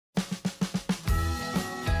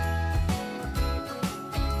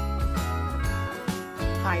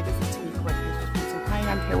Hi, this is Tamika with Pinterest. So hi,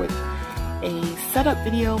 I'm here with a setup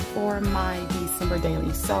video for my December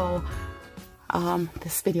daily. So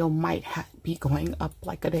this video might be going up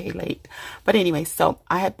like a day late, but anyway, so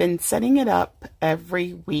I have been setting it up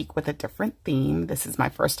every week with a different theme. This is my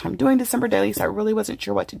first time doing December daily, so I really wasn't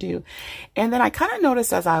sure what to do. And then I kind of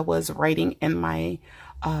noticed as I was writing in my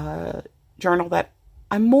journal that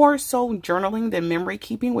I'm more so journaling than memory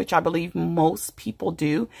keeping, which I believe most people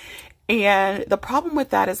do. And the problem with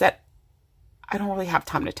that is that I don't really have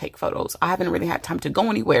time to take photos. I haven't really had time to go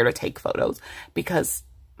anywhere to take photos because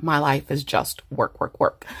my life is just work, work,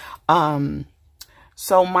 work.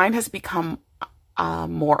 So mine has become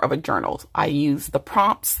more of a journal. I use the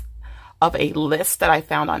prompts of a list that I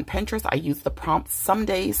found on Pinterest. I use the prompts some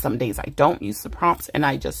days I don't use the prompts, and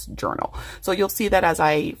I just journal. So you'll see that as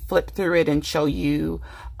I flip through it and show you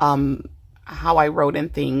how I wrote in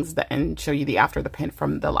things and show you the after the pen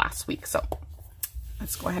from the last week. So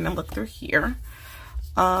let's go ahead and look through here.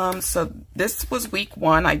 So this was week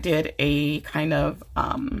 1. I did a kind of,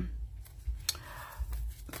 I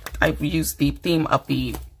used the theme of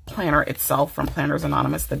the planner itself from Planners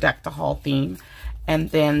Anonymous, the Deck to Haul theme. And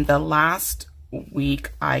then the last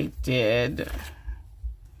week I did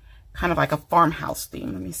kind of like a farmhouse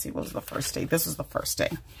theme. Let me see, what was the first day? This was the first day.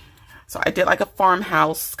 So I did like a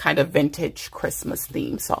farmhouse kind of vintage Christmas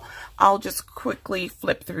theme. So I'll just quickly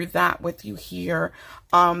flip through that with you here.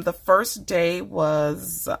 The first day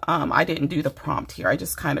was, I didn't do the prompt here. I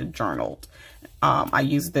just kind of journaled. I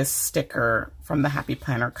used this sticker from the Happy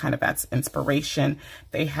Planner kind of as inspiration.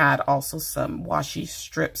 They had also some washi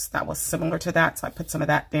strips that was similar to that. So I put some of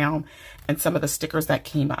that down and some of the stickers that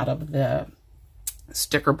came out of the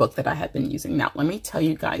sticker book that I had been using. Now, let me tell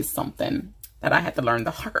you guys something that I had to learn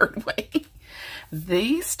the hard way.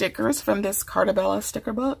 These stickers from this Cartabella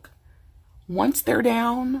sticker book, once they're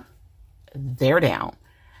down, they're down.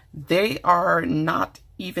 They are not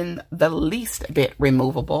even the least bit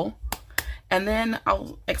removable. And then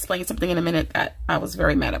I'll explain something in a minute that I was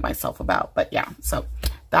very mad at myself about. But yeah, so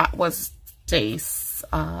that was day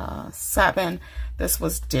 7. This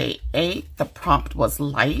was day 8. The prompt was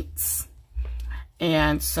lights.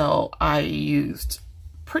 And so I used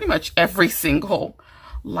pretty much every single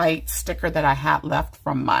light sticker that I had left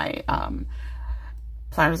from my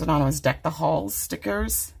Planners Anonymous Deck the Haul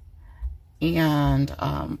stickers, and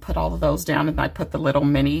put all of those down. And I put the little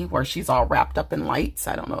mini where she's all wrapped up in lights.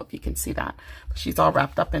 I don't know if you can see that, but she's all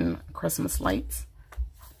wrapped up in Christmas lights.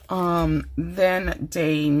 Then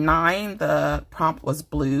day 9, the prompt was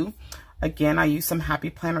blue. Again, I used some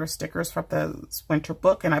Happy Planner stickers from the winter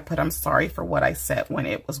book, and I put, I'm sorry for what I said when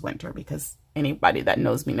it was winter, because anybody that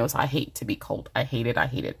knows me knows I hate to be cold. I hate it. I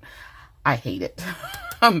hate it. I hate it.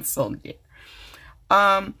 I'm so good.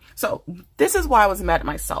 So this is why I was mad at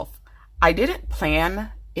myself. I didn't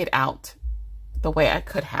plan it out the way I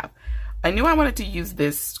could have. I knew I wanted to use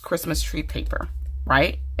this Christmas tree paper,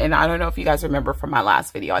 right? And I don't know if you guys remember from my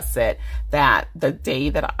last video, I said that the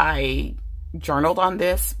day that I journaled on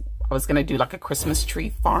this, I was going to do like a Christmas tree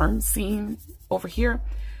farm scene over here.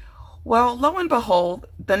 Well, lo and behold,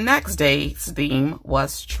 the next day's theme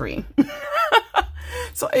was tree.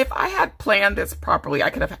 So if I had planned this properly, I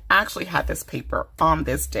could have actually had this paper on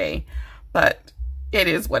this day, but it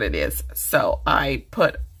is what it is. So I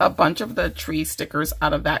put a bunch of the tree stickers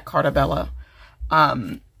out of that Cartabella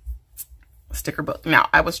sticker book. Now,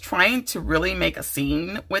 I was trying to really make a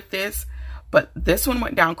scene with this, but this one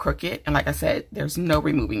went down crooked. And like I said, there's no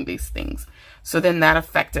removing these things. So then that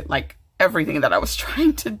affected like everything that I was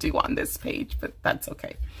trying to do on this page, but that's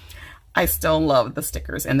okay. I still love the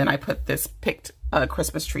stickers. And then I put this picked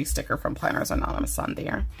Christmas tree sticker from Planners Anonymous on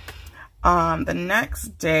there. The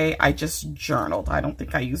next day I just journaled. I don't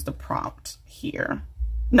think I used a prompt here.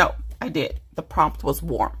 No, I did. The prompt was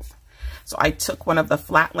warmth. So I took one of the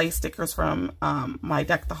flat lay stickers from my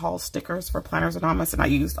Deck the Haul stickers for Planners Anonymous, and I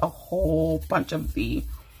used a whole bunch of the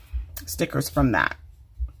stickers from that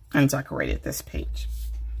and decorated this page.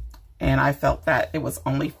 And I felt that it was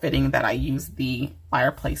only fitting that I used the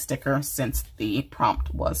fireplace sticker since the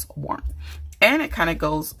prompt was warm. And it kind of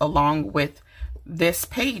goes along with this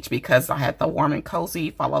page because I had the warm and cozy,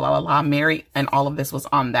 fa la la la la, merry, and all of this was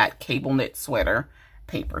on that cable knit sweater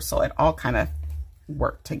paper. So it all kind of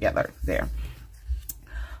work together there.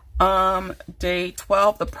 Day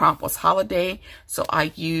 12, the prompt was holiday. So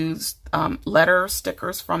I used letter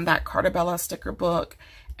stickers from that Cartabella sticker book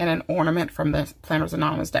and an ornament from the Planners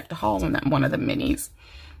Anonymous Deck to Haul and that one of the minis.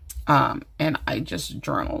 And I just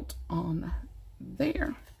journaled on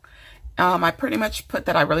there. I pretty much put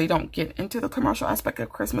that I really don't get into the commercial aspect of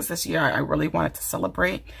Christmas this year. I really wanted to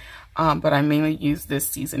celebrate, but I mainly use this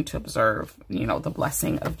season to observe, you know, the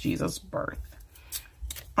blessing of Jesus' birth.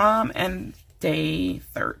 And day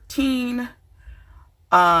 13,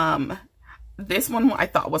 this one I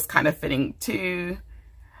thought was kind of fitting too.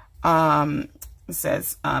 It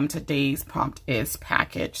says, today's prompt is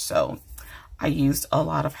package. So I used a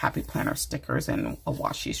lot of Happy Planner stickers and a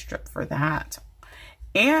washi strip for that.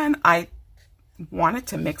 And I wanted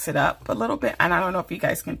to mix it up a little bit. And I don't know if you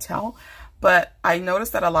guys can tell, but I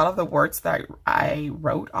noticed that a lot of the words that I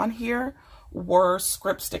wrote on here were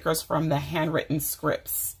script stickers from the Handwritten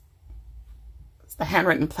Scripts. It's the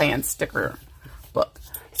Handwritten Plan sticker book.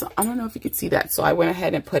 So I don't know if you could see that. So I went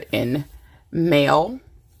ahead and put in mail.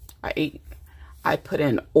 I put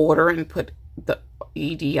in order and put the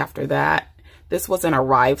ED after that. This was an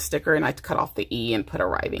arrive sticker, and I cut off the E and put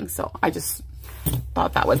arriving. So I just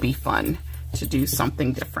thought that would be fun to do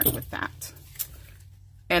something different with that.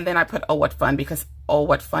 And then I put, oh, what fun, because oh,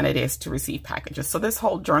 what fun it is to receive packages. So this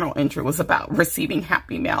whole journal entry was about receiving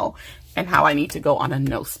happy mail and how I need to go on a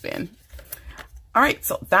no spin. All right,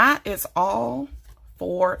 so that is all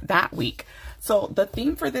for that week. So the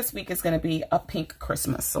theme for this week is going to be a pink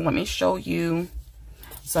Christmas. So let me show you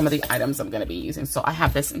some of the items I'm going to be using. So I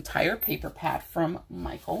have this entire paper pad from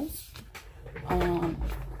Michaels. Let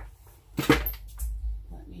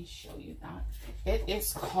me show you that. It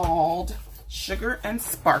is called Sugar and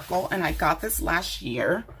Sparkle, and I got this last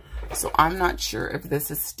year. So I'm not sure if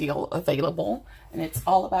this is still available, and it's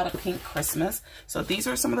all about a pink Christmas. So these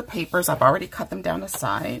are some of the papers. I've already cut them down to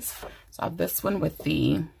size. So I have this one with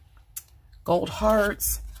the gold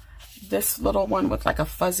hearts, this little one with like a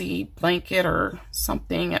fuzzy blanket or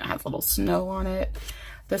something. It has a little snow on it.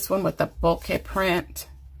 This one with the bouquet print.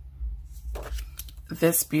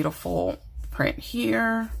 This beautiful print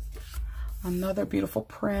here. Another beautiful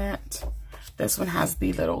print. This one has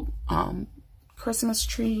the little Christmas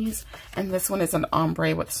trees, and this one is an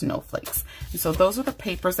ombre with snowflakes. And so those are the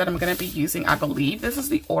papers that I'm going to be using. I believe this is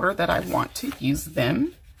the order that I want to use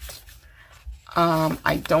them.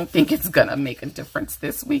 I don't think it's gonna make a difference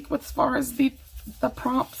this week as far as the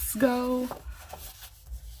prompts go.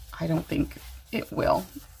 I don't think it will.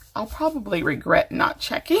 I'll probably regret not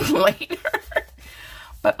checking later.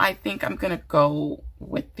 But I think I'm gonna go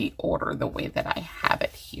with the order the way that I have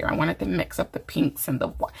it here. I wanted to mix up the pinks and the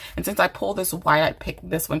white. And since I pulled this white, I picked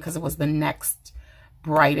this one because it was the next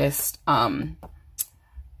brightest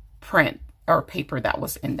print or paper that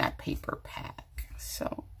was in that paper pack.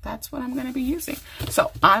 So that's what I'm going to be using.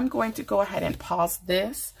 So I'm going to go ahead and pause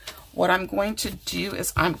this. What I'm going to do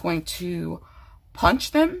is I'm going to punch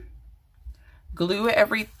them, glue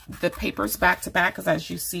the papers back to back, because as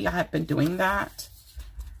you see, I have been doing that.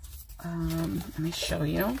 Let me show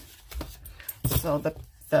you. So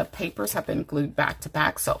the papers have been glued back to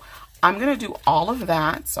back. So I'm going to do all of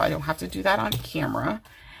that, so I don't have to do that on camera.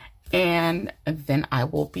 And then I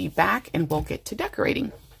will be back and we'll get to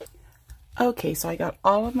decorating. Okay, so I got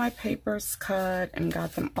all of my papers cut and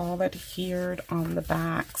got them all adhered on the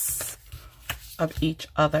backs of each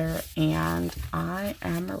other, and I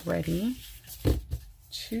am ready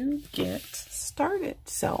to get started.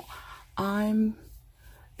 So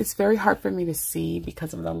it's very hard for me to see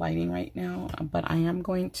because of the lighting right now, but I am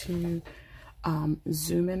going to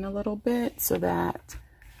zoom in a little bit so that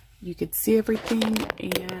you could see everything,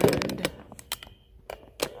 and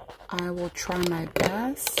I will try my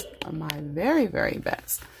best, my very, very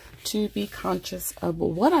best, to be conscious of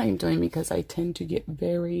what I'm doing, because I tend to get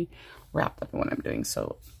very wrapped up in what I'm doing.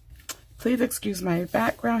 So please excuse my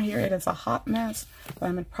background here. It is a hot mess, but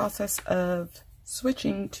I'm in process of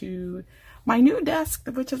switching to my new desk,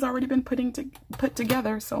 which has already been put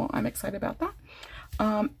together. So I'm excited about that.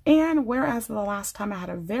 And whereas the last time I had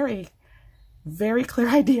a very, very clear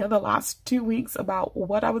idea the last 2 weeks about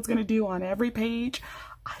what I was going to do on every page,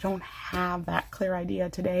 I don't have that clear idea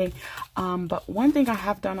today. But one thing I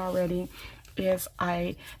have done already is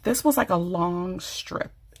this was like a long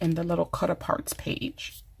strip in the little cut aparts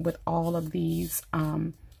page with all of these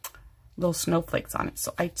little snowflakes on it.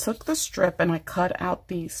 So I took the strip and I cut out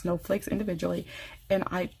the snowflakes individually, and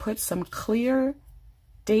I put some clear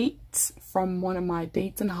dates from one of my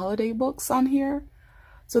dates and holiday books on here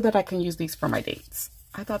so that I can use these for my dates.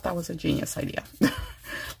 I thought that was a genius idea.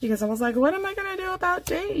 Because I was like, what am I going to do about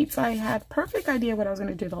dates? I had perfect idea what I was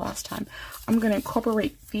going to do the last time. I'm going to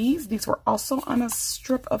incorporate these. These were also on a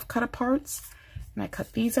strip of cut aparts, and I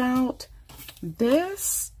cut these out.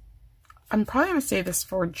 This, I'm probably going to save this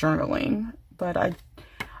for journaling, but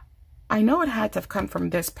I know it had to have come from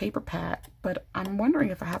this paper pack, but I'm wondering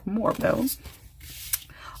if I have more of those.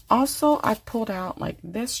 Also, I've pulled out like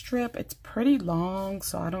this strip. It's pretty long,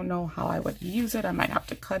 so I don't know how I would use it. I might have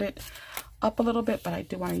to cut it up a little bit, but I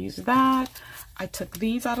do want to use that. I took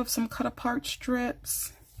these out of some cut apart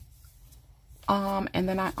strips. And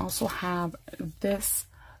then I also have this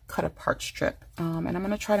cut apart strip. And I'm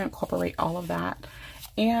going to try to incorporate all of that.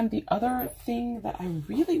 And the other thing that I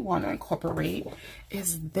really want to incorporate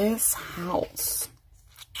is this house.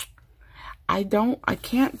 I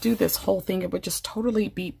can't do this whole thing. It would just totally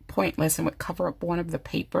be pointless and would cover up one of the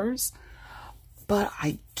papers. But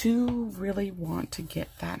I do really want to get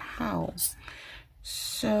that house.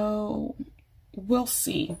 So we'll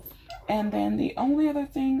see. And then the only other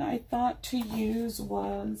thing I thought to use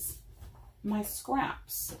was my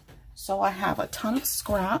scraps. So I have a ton of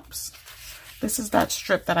scraps. This is that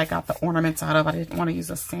strip that I got the ornaments out of. I didn't want to use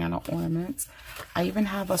the Santa ornaments. I even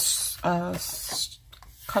have a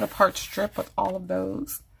cut apart strip with all of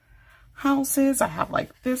those houses. I have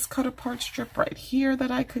like this cut apart strip right here that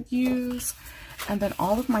I could use. And then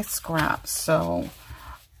all of my scraps. So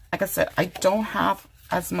like I said, I don't have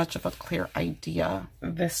as much of a clear idea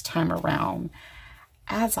this time around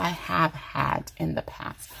as I have had in the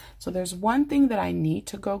past. So there's one thing that I need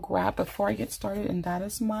to go grab before I get started, and that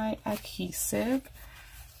is my adhesive.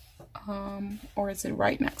 Or is it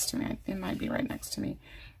right next to me? It might be right next to me.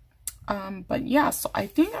 But yeah, so I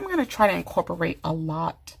think I'm going to try to incorporate a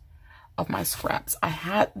lot of my scraps. I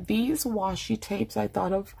had these washi tapes I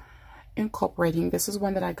thought of incorporating. This is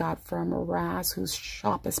one that I got from Raz, whose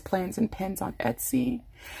shop is Plans and Pens on Etsy.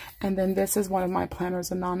 And then this is one of my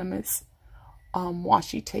Planners Anonymous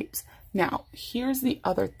washi tapes. Now, here's the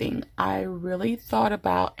other thing. I really thought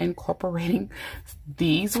about incorporating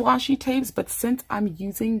these washi tapes, but since I'm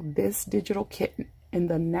using this digital kit in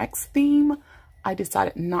the next theme, I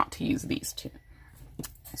decided not to use these two.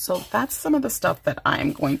 So that's some of the stuff that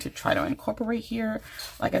I'm going to try to incorporate here.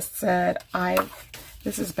 Like I said,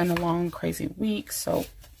 this has been a long, crazy week, so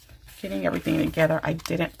getting everything together, I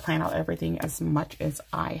didn't plan out everything as much as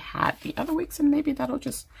I had the other weeks, and maybe that'll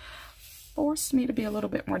just force me to be a little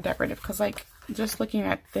bit more decorative, because like just looking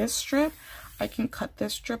at this strip, I can cut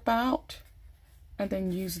this strip out and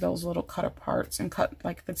then use those little cut aparts and cut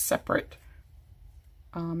like the separate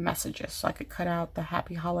messages. So I could cut out the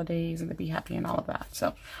happy holidays and the be happy and all of that.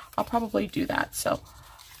 So I'll probably do that. So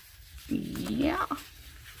yeah,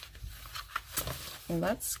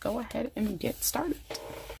 let's go ahead and get started.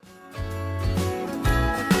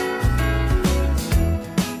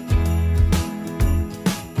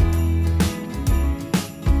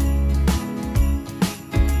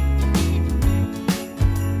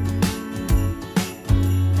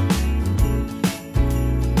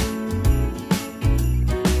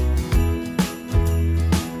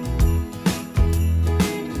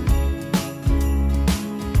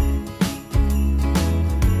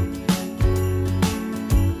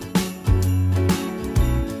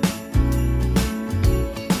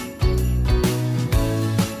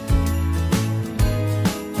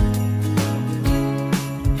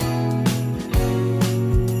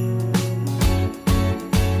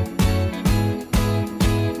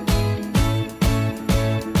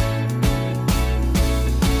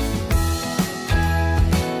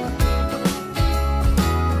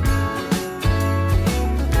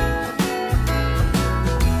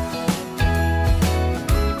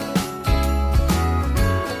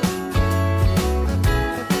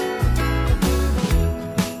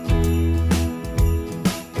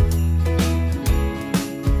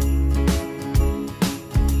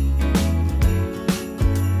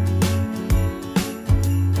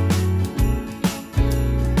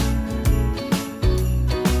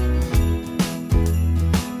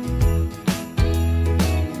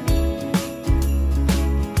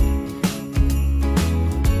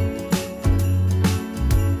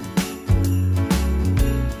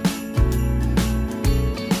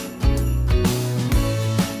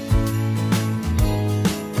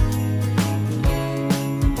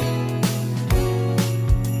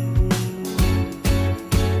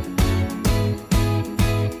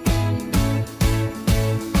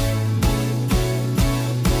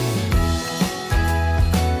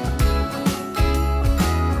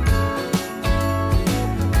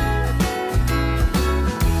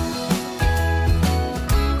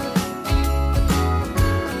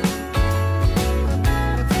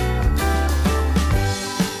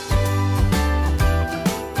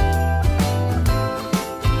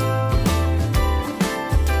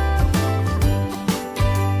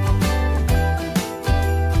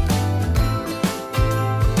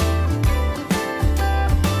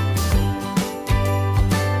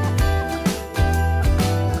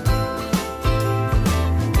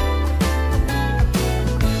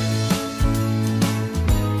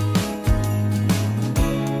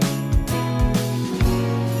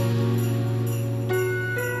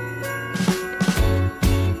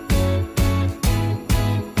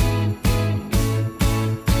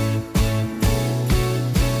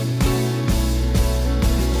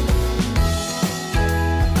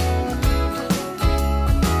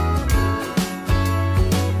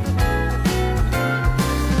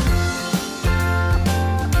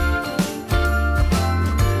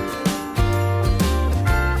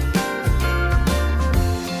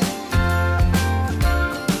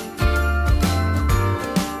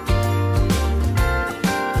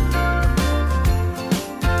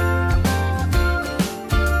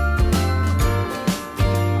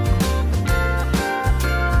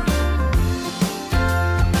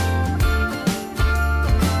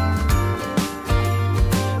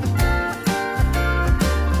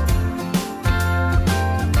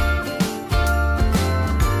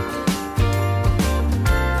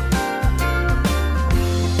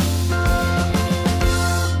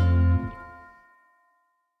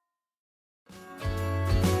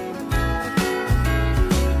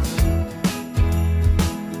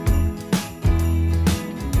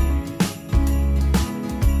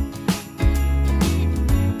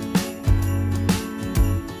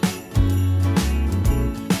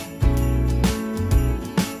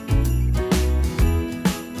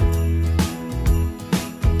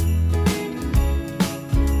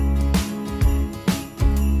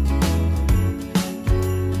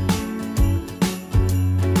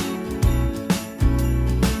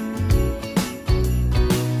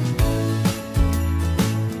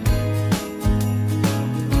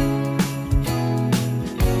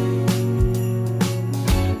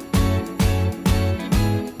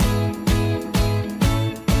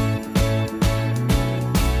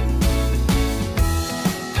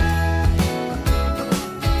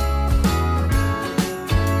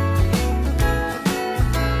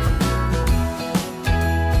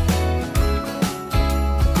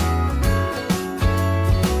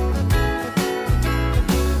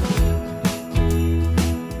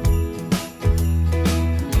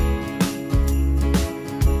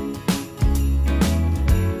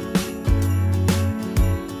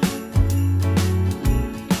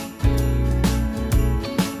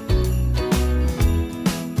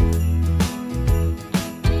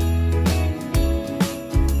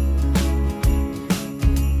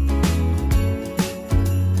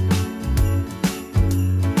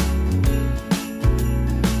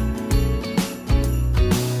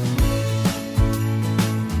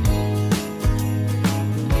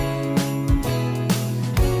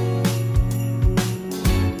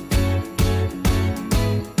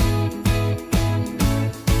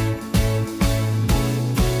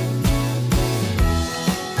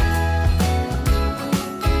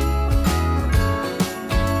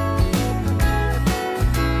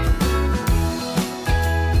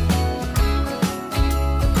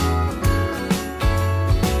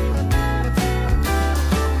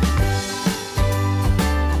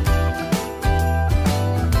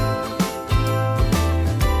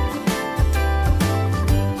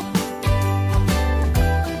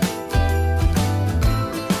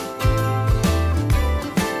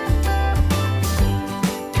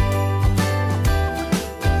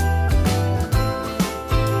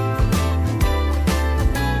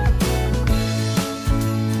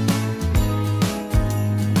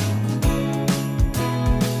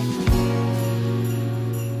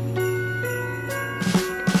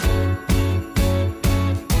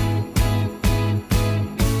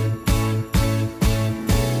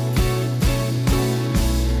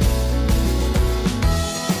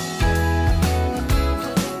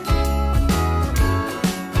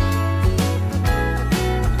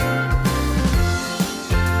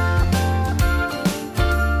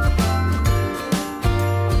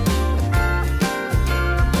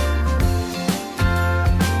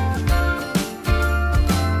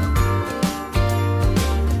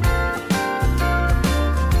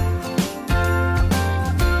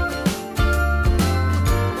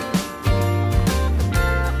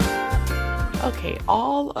 Okay,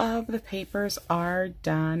 all of the papers are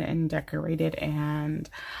done and decorated, and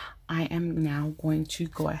I am now going to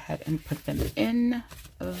go ahead and put them in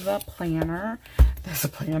the planner. This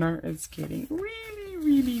planner is getting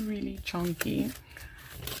really chunky.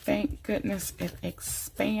 Thank goodness it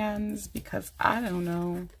expands, because I don't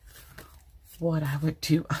know what I would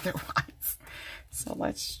do otherwise. So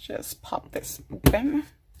let's just pop this open.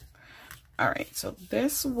 All right, so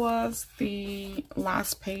this was the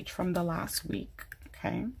last page from the last week,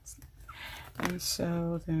 okay? And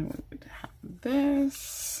so then we would have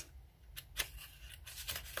this.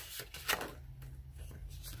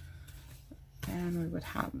 And we would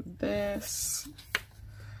have this.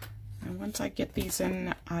 And once I get these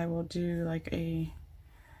in, I will do like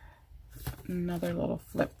another little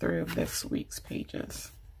flip through of this week's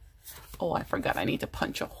pages. Oh, I forgot I need to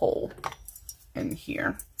punch a hole in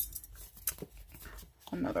here.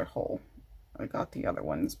 Another hole. I got the other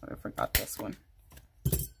ones, but I forgot this one.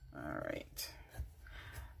 All right.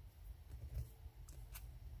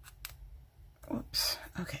 Whoops.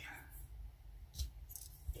 Okay.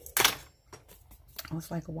 I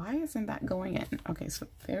was like, why isn't that going in? Okay, so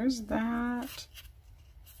there's that.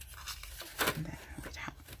 And then we'd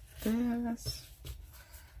have this.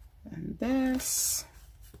 And this.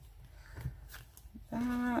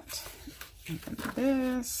 That. And then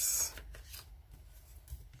this.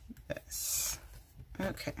 This.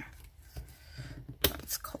 Okay.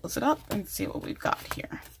 Let's close it up and see what we've got here.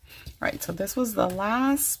 All right, so this was the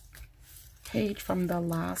last page from the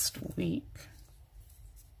last week.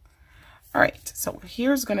 All right, so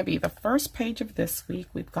here's going to be the first page of this week.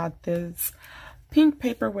 We've got this pink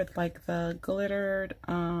paper with like the glittered,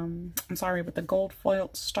 with the gold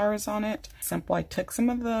foiled stars on it. Simple. I took some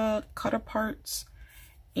of the cut aparts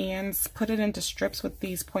and put it into strips with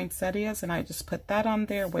these poinsettias, and I just put that on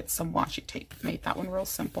there with some washi tape. Made that one real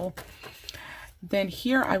simple. Then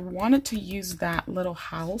here I wanted to use that little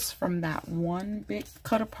house from that one big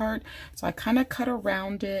cut apart, so I kind of cut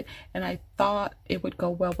around it, and I thought it would go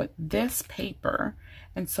well with this paper,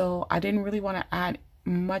 and so I didn't really want to add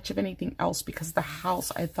much of anything else because the house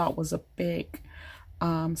I thought was a big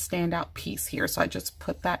standout piece here. So I just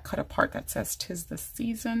put that cut apart that says "'Tis the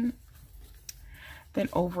Season." Then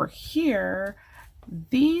over here,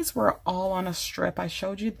 these were all on a strip. I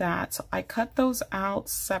showed you that. So I cut those out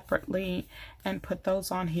separately and put those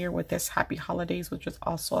on here with this Happy Holidays, which is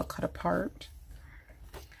also a cut apart.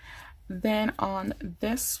 Then on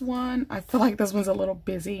this one, I feel like this one's a little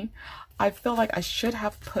busy. I feel like I should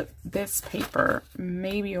have put this paper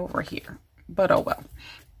maybe over here, but oh well.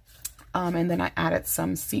 And then I added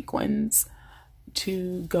some sequins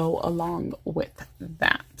to go along with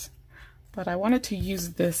that. But I wanted to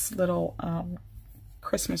use this little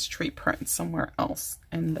Christmas tree print somewhere else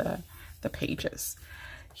in the pages.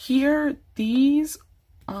 Here, these,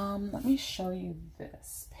 let me show you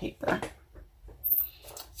this paper.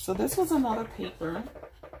 So this was another paper.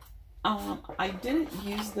 I didn't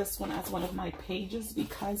use this one as one of my pages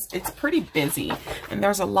because it's pretty busy and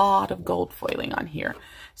there's a lot of gold foiling on here.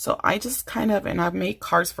 So I just kind of, and I've made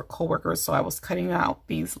cards for coworkers, so I was cutting out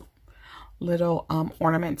these little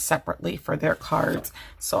ornaments separately for their cards.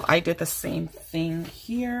 So I did the same thing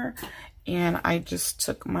here, and I just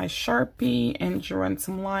took my Sharpie and drew in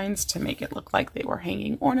some lines to make it look like they were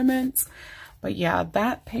hanging ornaments. But yeah,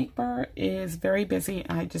 that paper is very busy.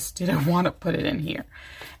 I just didn't want to put it in here.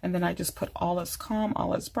 And then I just put All Is Calm,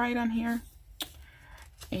 All Is Bright on here.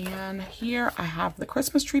 And here I have the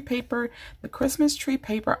Christmas tree paper. The Christmas tree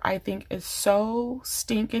paper I think is so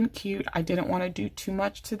stinking cute. I didn't want to do too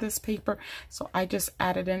much to this paper, so I just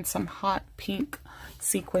added in some hot pink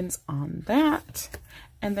sequins on that.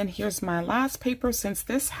 And then here's my last paper. Since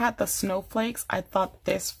this had the snowflakes, I thought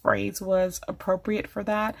this phrase was appropriate for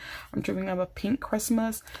that. I'm dreaming of a pink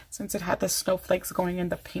Christmas since it had the snowflakes going in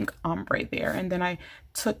the pink ombre there. And then I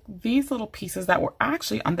took these little pieces that were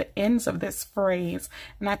actually on the ends of this phrase,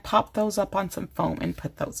 and I popped those up on some foam and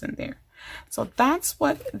put those in there. So that's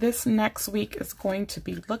what this next week is going to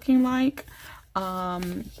be looking like.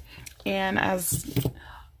 And as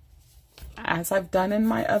I've done in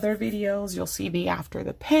my other videos, you'll see the after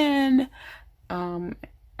the pen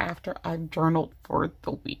after I've journaled for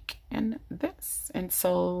the week and this. And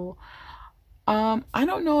so I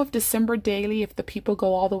don't know if December daily, if the people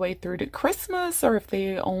go all the way through to Christmas or if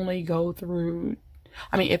they only go through,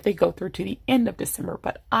 if they go through to the end of December,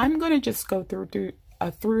 but I'm going to just go through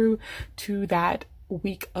to that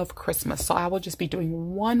week of Christmas. So I will just be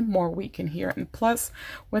doing one more week in here, and plus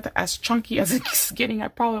with as chunky as it's getting, I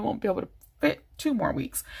probably won't be able to fit 2 more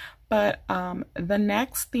weeks. But the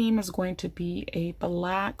next theme is going to be a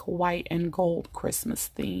black, white, and gold Christmas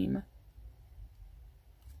theme.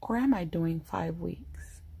 Or am I doing 5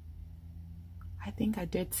 weeks? I think I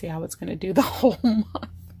did say I was going to do the whole month.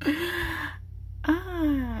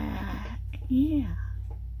 Yeah.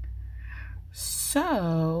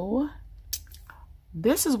 So,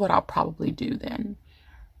 this is what I'll probably do then.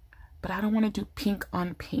 But I don't want to do pink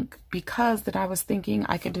on pink, because then I was thinking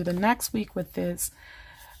I could do the next week with this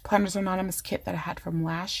Planners Anonymous kit that I had from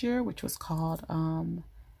last year, which was called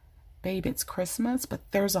Babe, It's Christmas. But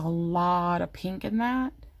there's a lot of pink in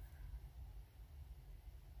that.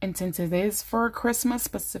 And since it is for Christmas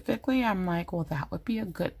specifically, I'm like, well, that would be a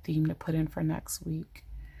good theme to put in for next week.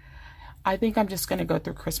 I think I'm just going to go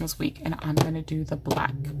through Christmas week and I'm going to do the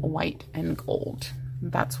black, white, and gold.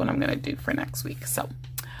 That's what I'm going to do for next week. So,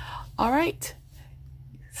 all right.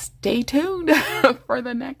 Stay tuned for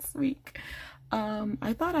the next week.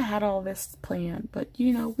 I thought I had all this planned, but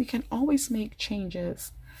you know, we can always make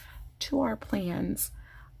changes to our plans.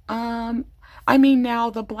 I mean, now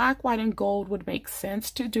the black, white, and gold would make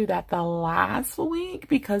sense to do that the last week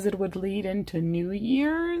because it would lead into New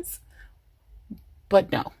Year's.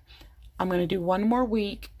 But no, I'm going to do one more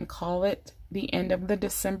week and call it the end of the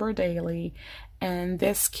December daily. And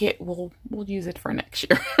this kit, we'll use it for next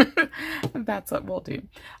year. That's what we'll do.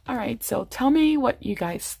 All right, so tell me what you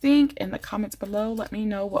guys think in the comments below. Let me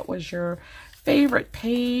know what was your favorite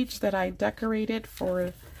page that I decorated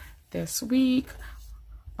for this week.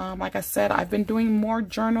 Like I said, I've been doing more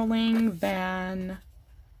journaling than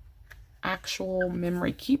actual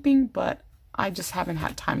memory keeping, but I just haven't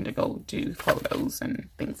had time to go do photos and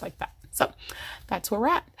things like that. So that's where we're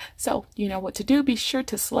at. So you know what to do. Be sure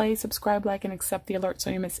to slay, subscribe, like, and accept the alerts so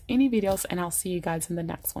you miss any videos, and I'll see you guys in the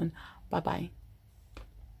next one. Bye-bye.